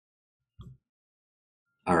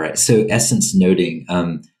All right. So essence noting.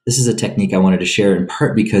 This is a technique I wanted to share in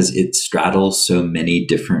part because it straddles so many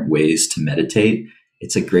different ways to meditate.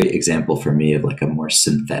 It's a great example for me of like a more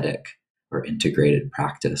synthetic or integrated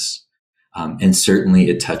practice. And certainly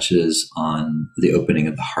it touches on the opening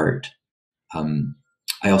of the heart. Um,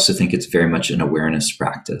 I also think it's very much an awareness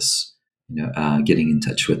practice, getting in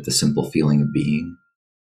touch with the simple feeling of being.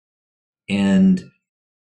 And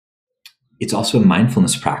it's also a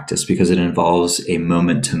mindfulness practice because it involves a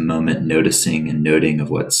moment to moment noticing and noting of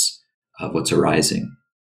what's arising.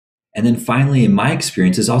 And then finally, in my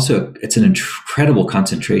experience, it's an incredible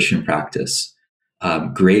concentration practice,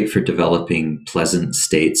 great for developing pleasant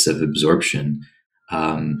states of absorption,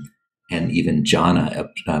 and even jhana,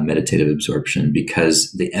 meditative absorption,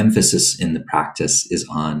 because the emphasis in the practice is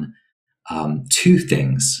on two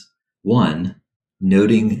things. One,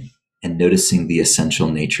 noting and noticing the essential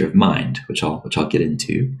nature of mind, which I'll get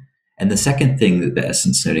into. And the second thing that the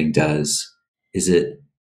essence noting does is it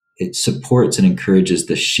supports and encourages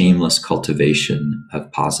the shameless cultivation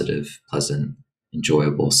of positive, pleasant,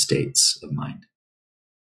 enjoyable states of mind.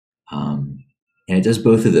 And it does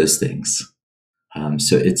both of those things.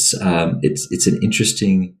 So it's an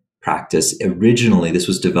interesting practice. Originally, this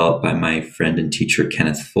was developed by my friend and teacher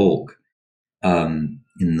Kenneth Folk,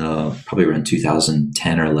 in the probably around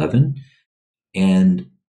 2010 or 11, and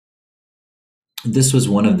this was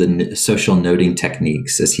one of the social noting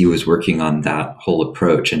techniques as he was working on that whole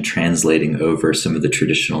approach and translating over some of the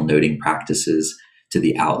traditional noting practices to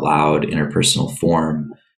the out loud interpersonal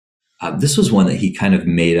form. This was one that he kind of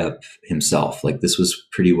made up himself. Like this was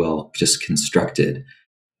pretty well just constructed.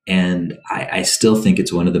 And I still think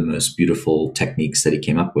it's one of the most beautiful techniques that he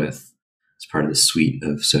came up with as part of the suite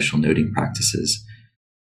of social noting practices.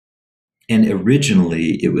 And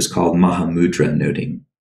originally it was called Mahamudra noting.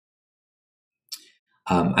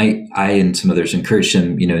 I and some others encouraged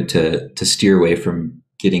him, to steer away from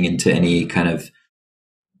getting into any kind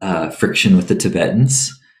of friction with the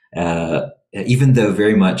Tibetans, even though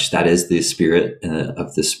very much that is the spirit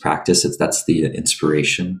of this practice. That's the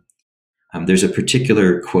inspiration. There's a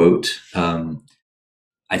particular quote.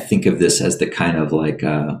 I think of this as the kind of like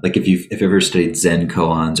if you've ever studied Zen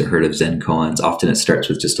koans or heard of Zen koans, often it starts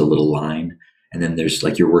with just a little line, and then there's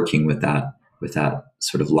like you're working with that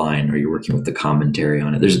sort of line, or you're working with the commentary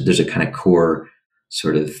on it. There's a kind of core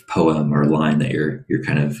sort of poem or line that you're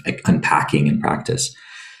kind of unpacking in practice.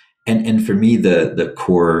 And for me, the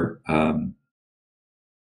core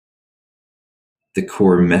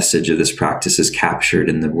message of this practice is captured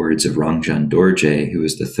in the words of Rangjung Dorje, who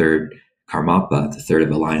was the third Karmapa, the third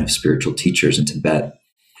of a line of spiritual teachers in Tibet,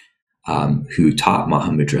 who taught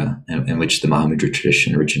Mahamudra, in which the Mahamudra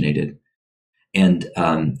tradition originated. And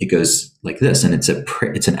it goes like this, and it's an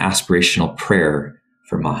aspirational prayer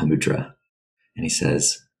for Mahamudra. And he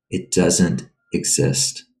says, "It doesn't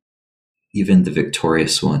exist. Even the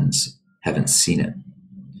victorious ones haven't seen it.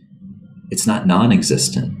 It's not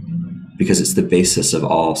non-existent because it's the basis of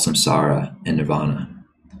all samsara and nirvana.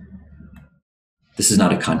 This is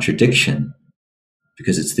not a contradiction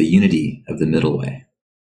because it's the unity of the middle way."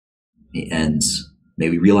 He ends, "May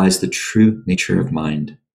we realize the true nature of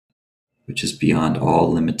mind, which is beyond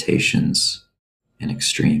all limitations and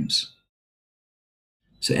extremes."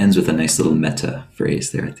 So it ends with a nice little metta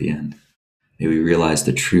phrase there at the end. May we realize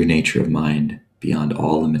the true nature of mind beyond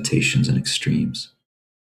all limitations and extremes.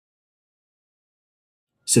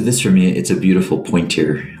 So this, for me, it's a beautiful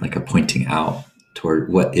pointer, like a pointing out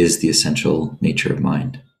toward what is the essential nature of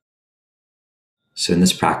mind. So in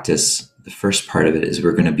this practice, the first part of it is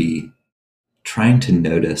we're going to be trying to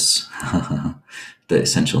notice the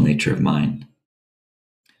essential nature of mind.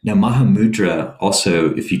 Now, Mahamudra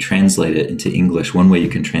also, if you translate it into English, one way you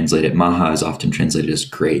can translate it, Maha is often translated as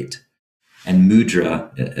great. And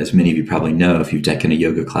mudra, as many of you probably know, if you've taken a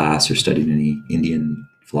yoga class or studied any Indian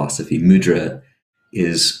philosophy, mudra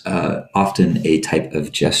is often a type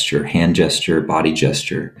of gesture, hand gesture, body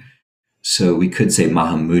gesture. So we could say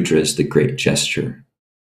Mahamudra is the great gesture.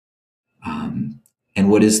 And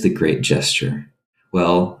what is the great gesture?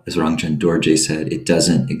 Well, as Rangjung Dorje said, it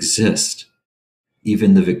doesn't exist.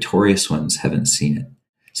 Even the victorious ones haven't seen it.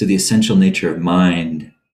 So the essential nature of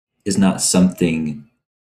mind is not something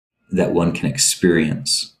that one can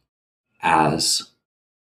experience as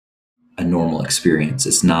a normal experience.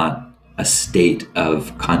 It's not a state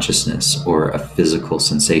of consciousness or a physical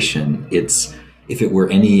sensation. If it were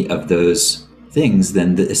any of those things,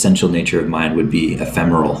 then the essential nature of mind would be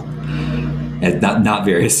ephemeral and not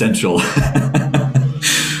very essential.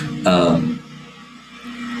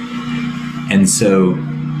 And so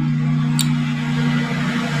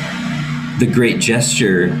the great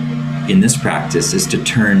gesture in this practice is to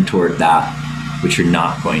turn toward that which you're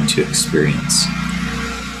not going to experience.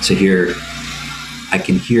 So here, I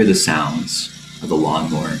can hear the sounds of the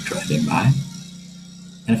lawnmower driving by.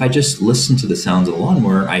 And if I just listen to the sounds of the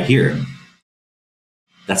lawnmower, I hear them.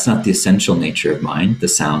 That's not the essential nature of mind, the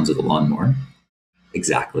sounds of the lawnmower.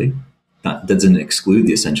 Exactly. That doesn't exclude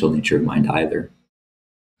the essential nature of mind either.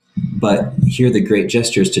 But here, the great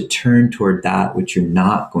gesture is to turn toward that which you're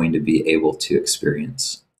not going to be able to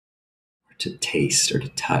experience, or to taste, or to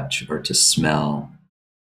touch, or to smell,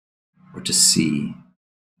 or to see,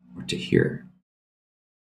 or to hear.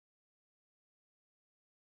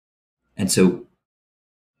 And so,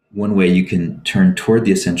 one way you can turn toward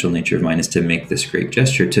the essential nature of mind is to make this great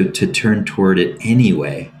gesture, to turn toward it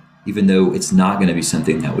anyway, even though it's not going to be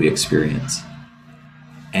something that we experience.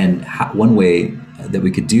 And one way that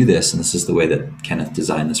we could do this, and this is the way that Kenneth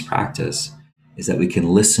designed this practice, is that we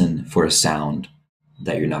can listen for a sound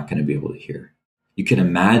that you're not going to be able to hear. You can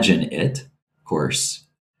imagine it, of course,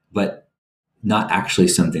 but not actually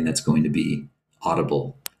something that's going to be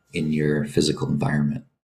audible in your physical environment.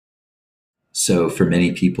 So for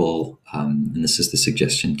many people, and this is the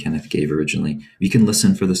suggestion Kenneth gave originally, you can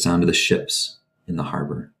listen for the sound of the ships in the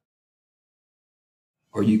harbor.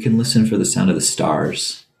 Or you can listen for the sound of the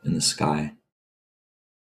stars in the sky.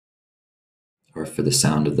 Or for the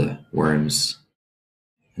sound of the worms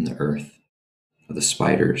in the earth, or the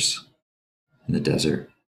spiders in the desert.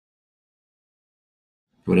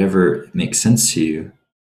 Whatever makes sense to you,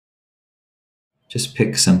 just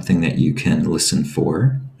pick something that you can listen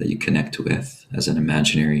for, that you connect with as an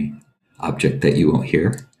imaginary object that you won't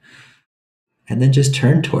hear, and then just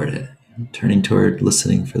turn toward it, turning toward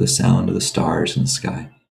listening for the sound of the stars in the sky.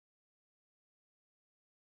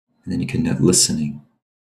 And then you can note listening.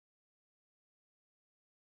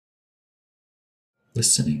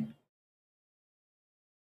 Listening.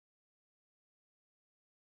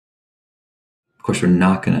 Of course, we're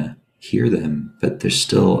not going to hear them, but there's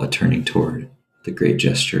still a turning toward the great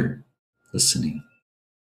gesture, listening.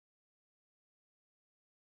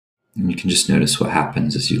 And you can just notice what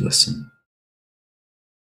happens as you listen.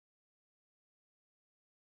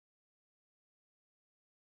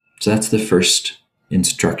 So that's the first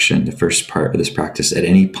instruction, the first part of this practice. At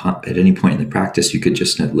any point in the practice, you could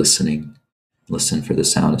just note listening. Listen for the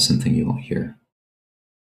sound of something you won't hear.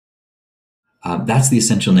 That's the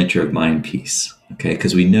essential nature of mind piece, okay?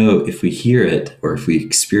 Because we know if we hear it, or if we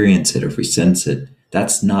experience it, or if we sense it,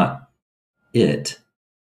 that's not it.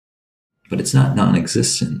 But it's not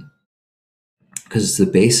non-existent, because it's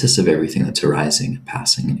the basis of everything that's arising and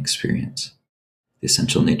passing in experience. The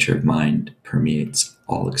essential nature of mind permeates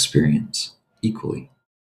all experience equally.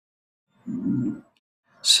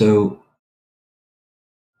 So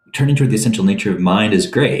turning toward the essential nature of mind is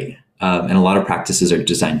great. And a lot of practices are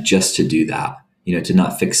designed just to do that, to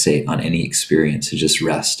not fixate on any experience, to just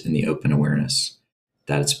rest in the open awareness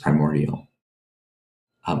that it's primordial.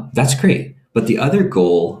 That's great. But the other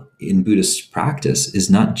goal in Buddhist practice is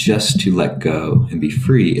not just to let go and be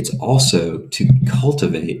free. It's also to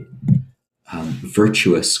cultivate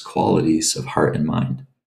virtuous qualities of heart and mind,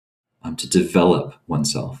 to develop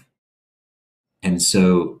oneself. And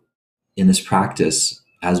so in this practice,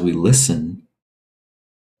 as we listen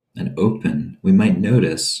and open, we might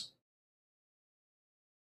notice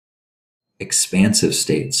expansive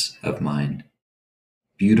states of mind,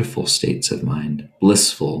 beautiful states of mind,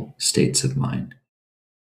 blissful states of mind,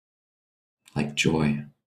 like joy,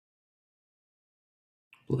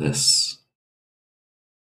 bliss,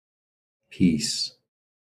 peace,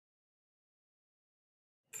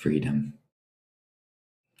 freedom.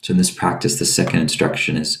 So in this practice, the second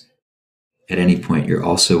instruction is, at any point, you're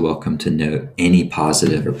also welcome to note any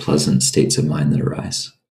positive or pleasant states of mind that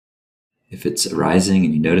arise. If it's arising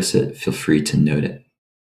and you notice it, feel free to note it,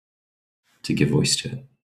 to give voice to it.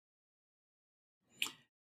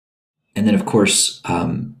 And then, of course,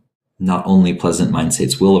 not only pleasant mind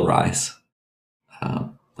states will arise,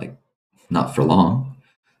 not for long.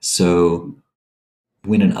 So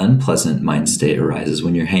when an unpleasant mind state arises,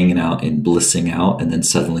 when you're hanging out and blissing out, and then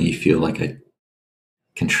suddenly you feel like a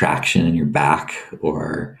contraction in your back,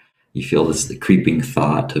 or you feel the creeping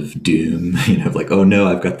thought of doom, like, oh no,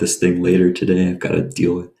 I've got this thing later today I've got to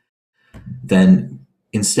deal with. Then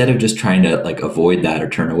instead of just trying to avoid that or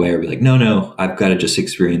turn away or be like, no, I've got to just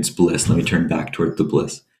experience bliss, let me turn back toward the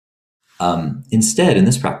bliss. Instead, in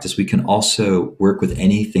this practice, we can also work with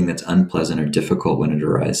anything that's unpleasant or difficult when it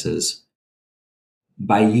arises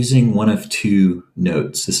by using one of two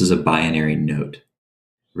notes. This is a binary note: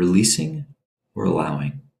 releasing or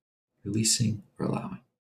allowing. Releasing or allowing.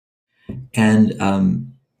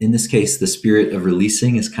 And In this case, the spirit of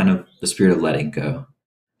releasing is kind of the spirit of letting go,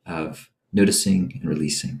 of noticing and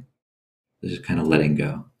releasing. There's just kind of letting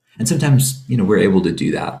go. And sometimes, we're able to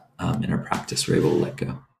do that in our practice. We're able to let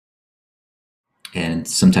go. And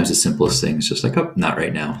sometimes the simplest thing is just like, oh, not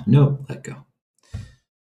right now. No, let go.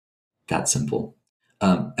 That simple.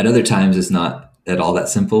 At other times, it's not at all that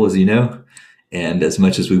simple, as you know. And as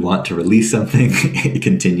much as we want to release something, it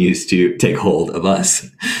continues to take hold of us.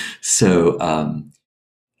 So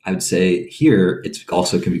I would say here, it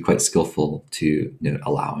also can be quite skillful to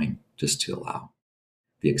allowing, just to allow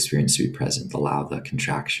the experience to be present, allow the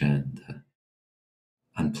contraction, the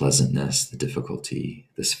unpleasantness, the difficulty,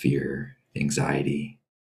 this fear, the anxiety,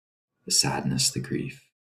 the sadness, the grief.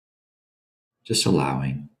 Just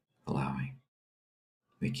allowing,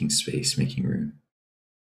 making space, making room.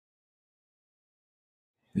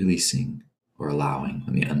 Releasing or allowing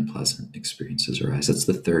when the unpleasant experiences arise. That's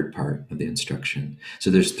the third part of the instruction.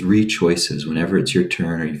 So there's 3 choices. Whenever it's your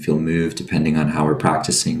turn or you feel moved, depending on how we're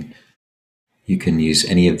practicing, you can use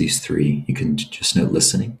any of these 3. You can just note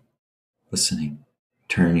listening,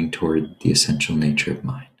 turning toward the essential nature of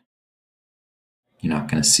mind. You're not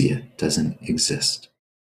going to see it. It doesn't exist.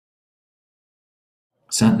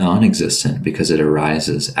 It's not non-existent because it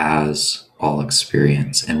arises as all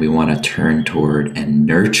experience, and we want to turn toward and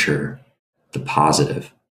nurture the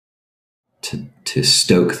positive to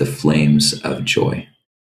stoke the flames of joy.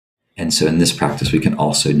 And so in this practice, we can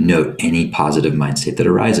also note any positive mind state that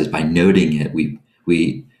arises. By noting it,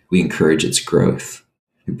 we encourage its growth.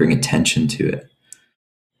 We bring attention to it.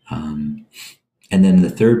 And then the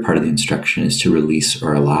third part of the instruction is to release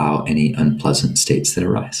or allow any unpleasant states that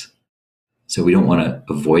arise. So we don't want to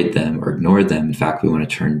avoid them or ignore them. In fact, we want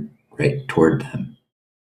to turn right toward them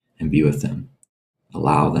and be with them.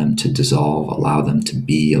 Allow them to dissolve, allow them to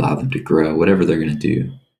be, allow them to grow, whatever they're going to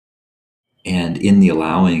do. And in the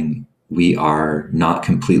allowing, we are not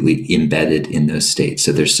completely embedded in those states.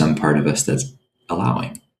 So there's some part of us that's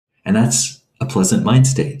allowing. And that's a pleasant mind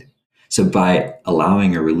state. So by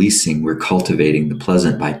allowing or releasing, we're cultivating the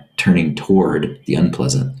pleasant by turning toward the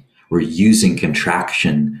unpleasant. We're using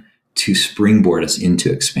contraction to springboard us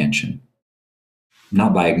into expansion,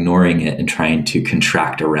 not by ignoring it and trying to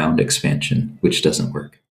contract around expansion, which doesn't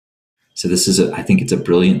work. So this is, I think it's a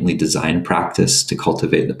brilliantly designed practice to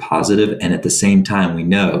cultivate the positive. And at the same time, we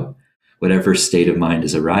know whatever state of mind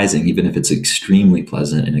is arising, even if it's extremely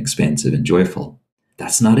pleasant and expansive and joyful,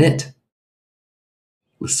 that's not it.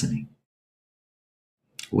 Listening.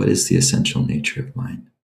 What is the essential nature of mind?